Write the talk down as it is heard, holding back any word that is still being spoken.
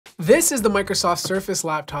This is the Microsoft Surface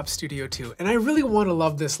Laptop Studio 2, and I really want to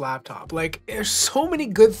love this laptop. Like, there's so many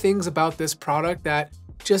good things about this product that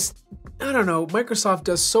just, I don't know, Microsoft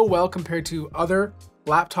does so well compared to other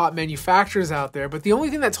laptop manufacturers out there, but the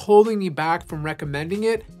only thing that's holding me back from recommending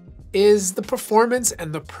it is the performance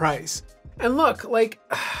and the price. And look, like,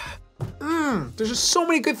 there's just so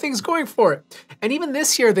many good things going for it. And even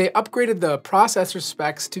this year, they upgraded the processor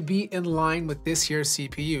specs to be in line with this year's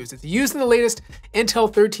CPUs. It's using the latest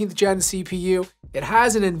Intel 13th gen CPU. It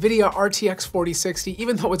has an NVIDIA RTX 4060,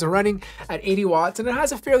 even though it's running at 80 watts, and it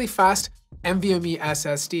has a fairly fast NVMe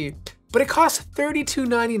SSD. But it costs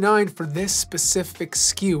 $32.99 for this specific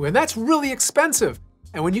SKU, and that's really expensive.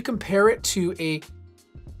 And when you compare it to a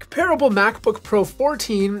comparable MacBook Pro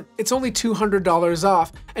 14, it's only $200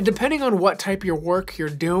 off. And depending on what type of work you're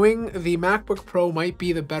doing, the MacBook Pro might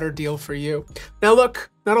be the better deal for you. Now look,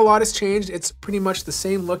 not a lot has changed. It's pretty much the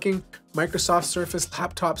same looking Microsoft Surface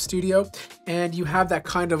Laptop Studio. And you have that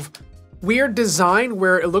kind of weird design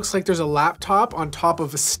where it looks like there's a laptop on top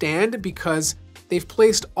of a stand because they've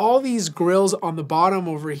placed all these grills on the bottom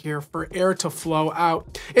over here for air to flow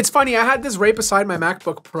out. It's funny, I had this right beside my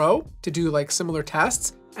MacBook Pro to do like similar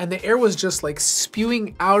tests, and the air was just like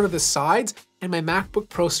spewing out of the sides, and my MacBook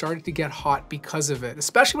Pro started to get hot because of it,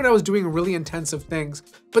 especially when I was doing really intensive things.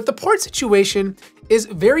 But the port situation is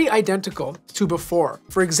very identical to before.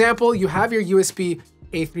 For example, you have your USB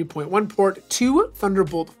A 3.1 port, two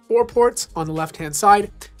Thunderbolt 4 ports on the left-hand side,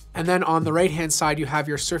 and then on the right-hand side, you have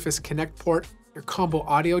your Surface Connect port, your combo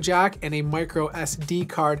audio jack, and a micro SD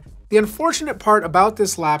card. The unfortunate part about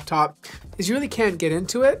this laptop is you really can't get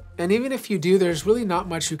into it, and even if you do, there's really not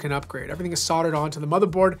much you can upgrade. Everything is soldered onto the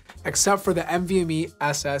motherboard except for the NVMe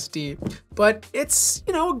SSD. But it's,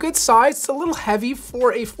 you know, a good size. It's a little heavy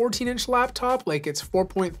for a 14-inch laptop, like it's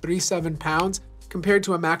 4.37 pounds compared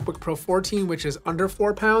to a MacBook Pro 14, which is under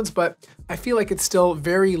 4 pounds, but I feel like it's still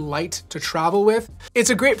very light to travel with. It's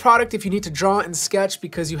a great product if you need to draw and sketch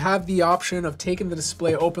because you have the option of taking the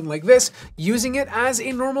display open like this, using it as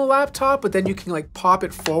a normal laptop, but then you can like pop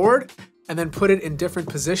it forward and then put it in different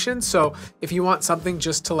positions. So if you want something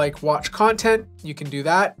just to like watch content, you can do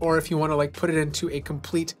that. Or if you want to like put it into a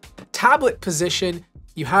complete tablet position,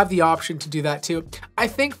 you have the option to do that too. I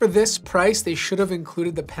think for this price, they should have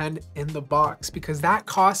included the pen in the box because that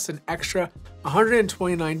costs an extra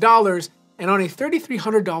 $129. And on a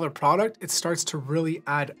 $3,300 product, it starts to really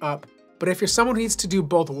add up. But if you're someone who needs to do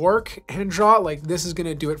both work and draw, like this is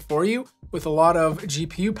gonna do it for you with a lot of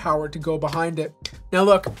GPU power to go behind it. Now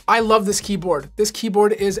look, I love this keyboard. This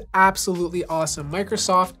keyboard is absolutely awesome.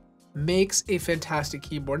 Microsoft makes a fantastic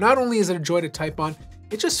keyboard. Not only is it a joy to type on,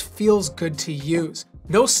 it just feels good to use.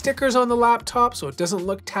 No stickers on the laptop, so it doesn't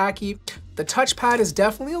look tacky. The touchpad is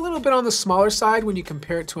definitely a little bit on the smaller side when you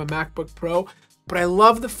compare it to a MacBook Pro, but I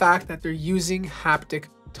love the fact that they're using haptic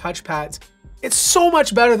touchpads. It's so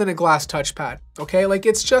much better than a glass touchpad, okay? Like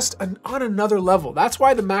it's just on another level. That's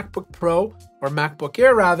why the MacBook Pro, or MacBook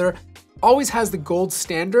Air rather, always has the gold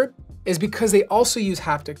standard, is because they also use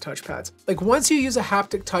haptic touchpads. Like once you use a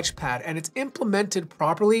haptic touchpad and it's implemented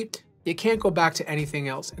properly, you can't go back to anything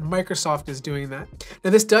else, and Microsoft is doing that. Now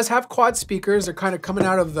this does have quad speakers. They're kind of coming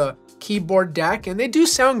out of the keyboard deck, and they do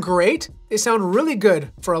sound great. They sound really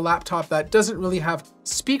good for a laptop that doesn't really have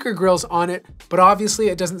speaker grills on it, but obviously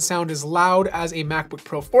it doesn't sound as loud as a MacBook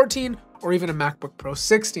Pro 14 or even a MacBook Pro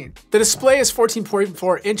 16. The display is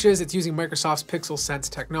 14.4 inches. It's using Microsoft's Pixel Sense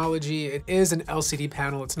technology. It is an LCD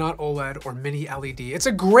panel. It's not OLED or mini LED. It's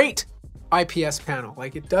a great IPS panel.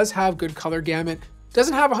 Like it does have good color gamut.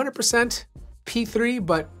 Doesn't have 100% P3,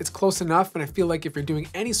 but it's close enough. And I feel like if you're doing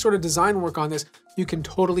any sort of design work on this, you can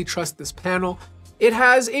totally trust this panel. It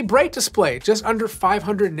has a bright display, just under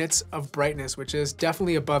 500 nits of brightness, which is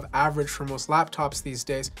definitely above average for most laptops these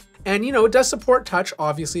days. And you know, it does support touch,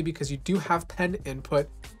 obviously, because you do have pen input.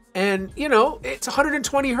 And you know, it's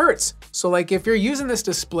 120 Hertz. So like if you're using this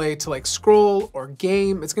display to like scroll or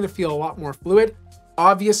game, it's gonna feel a lot more fluid.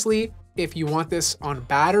 Obviously, if you want this on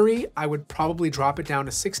battery, I would probably drop it down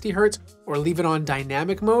to 60 Hertz or leave it on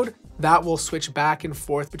dynamic mode. That will switch back and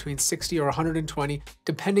forth between 60 or 120,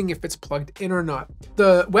 depending if it's plugged in or not.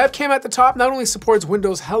 The webcam at the top not only supports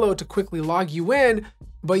Windows Hello to quickly log you in,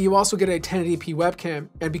 but you also get a 1080p webcam.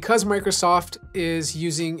 And because Microsoft is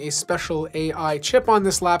using a special AI chip on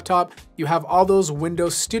this laptop, you have all those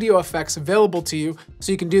Windows Studio effects available to you.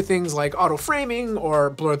 So you can do things like auto framing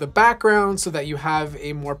or blur the background so that you have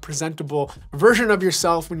a more presentable version of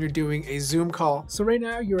yourself when you're doing a Zoom call. So right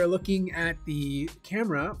now you are looking at the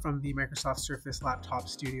camera from the Microsoft Surface Laptop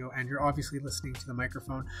Studio, and you're obviously listening to the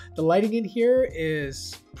microphone. The lighting in here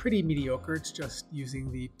is pretty mediocre. It's just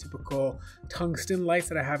using the typical tungsten lights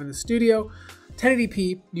that I have in the studio.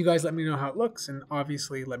 1080p, you guys let me know how it looks, and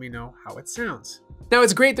obviously let me know how it sounds. Now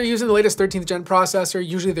it's great they're using the latest 13th gen processor.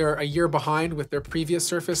 Usually they're a year behind with their previous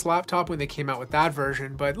Surface laptop when they came out with that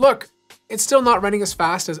version, but look, it's still not running as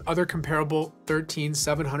fast as other comparable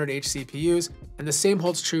 13700H CPUs, and the same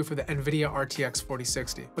holds true for the NVIDIA RTX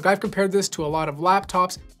 4060. Look, I've compared this to a lot of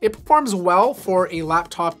laptops. It performs well for a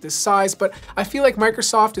laptop this size, but I feel like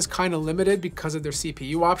Microsoft is kind of limited because of their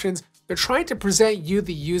CPU options. They're trying to present you,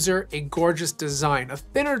 the user, a gorgeous design, a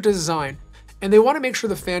thinner design, and they want to make sure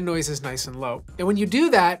the fan noise is nice and low. And when you do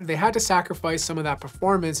that, they had to sacrifice some of that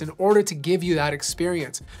performance in order to give you that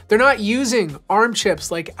experience. They're not using ARM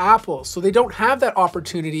chips like Apple, so they don't have that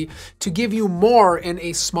opportunity to give you more in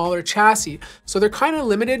a smaller chassis. So they're kind of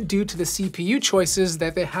limited due to the CPU choices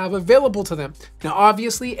that they have available to them. Now,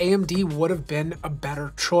 obviously, AMD would have been a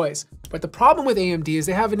better choice. But the problem with AMD is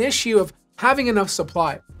they have an issue of having enough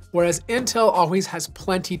supply, whereas Intel always has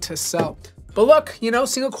plenty to sell. But look, you know,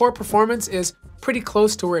 single core performance is pretty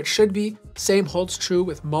close to where it should be. Same holds true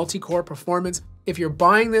with multi-core performance. If you're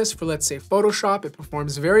buying this for, let's say, Photoshop, it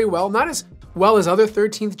performs very well. Not as well as other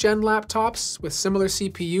 13th gen laptops with similar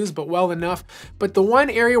CPUs, but well enough. But the one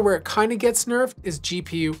area where it kind of gets nerfed is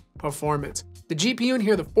GPU performance. The GPU in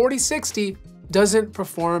here, the 4060, doesn't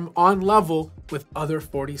perform on level with other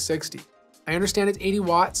 4060. I understand it's 80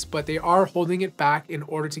 watts, but they are holding it back in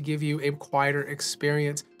order to give you a quieter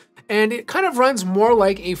experience. And it kind of runs more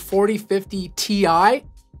like a 4050 Ti,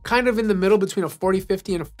 kind of in the middle between a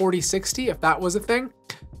 4050 and a 4060, if that was a thing.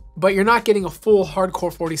 But you're not getting a full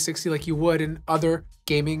hardcore 4060 like you would in other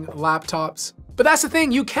gaming laptops. But that's the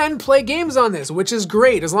thing, you can play games on this, which is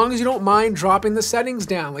great, as long as you don't mind dropping the settings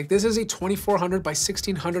down. Like, this is a 2400 by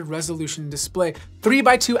 1600 resolution display,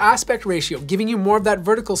 3:2 aspect ratio, giving you more of that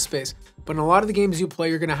vertical space. But in a lot of the games you play,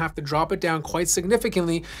 you're gonna have to drop it down quite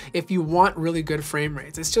significantly if you want really good frame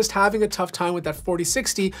rates. It's just having a tough time with that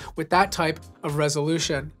 4060 with that type of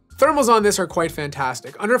resolution. Thermals on this are quite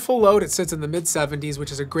fantastic. Under full load, it sits in the mid-70s,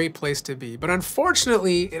 which is a great place to be. But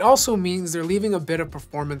unfortunately, it also means they're leaving a bit of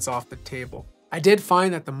performance off the table. I did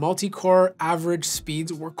find that the multi-core average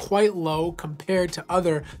speeds were quite low compared to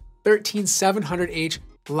other 13700H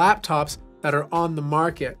laptops that are on the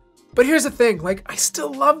market. But here's the thing, like, I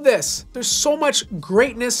still love this. There's so much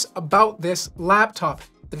greatness about this laptop.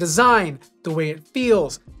 The design, the way it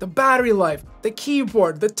feels, the battery life, the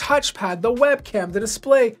keyboard, the touchpad, the webcam, the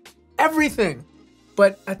display, everything.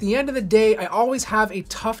 But at the end of the day, I always have a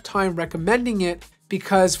tough time recommending it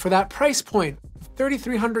because for that price point,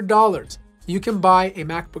 $3,300, you can buy a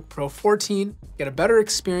MacBook Pro 14, get a better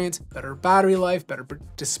experience, better battery life, better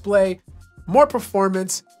display, more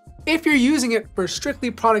performance, if you're using it for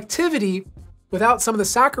strictly productivity without some of the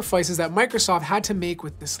sacrifices that Microsoft had to make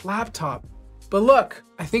with this laptop. But look,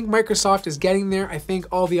 I think Microsoft is getting there. I think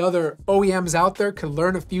all the other OEMs out there could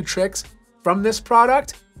learn a few tricks from this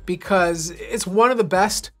product because it's one of the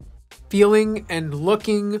best feeling and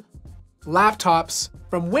looking laptops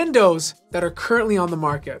from Windows that are currently on the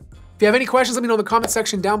market. If you have any questions, let me know in the comment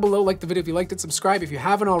section down below. Like the video if you liked it, subscribe if you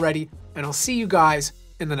haven't already, and I'll see you guys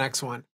in the next one.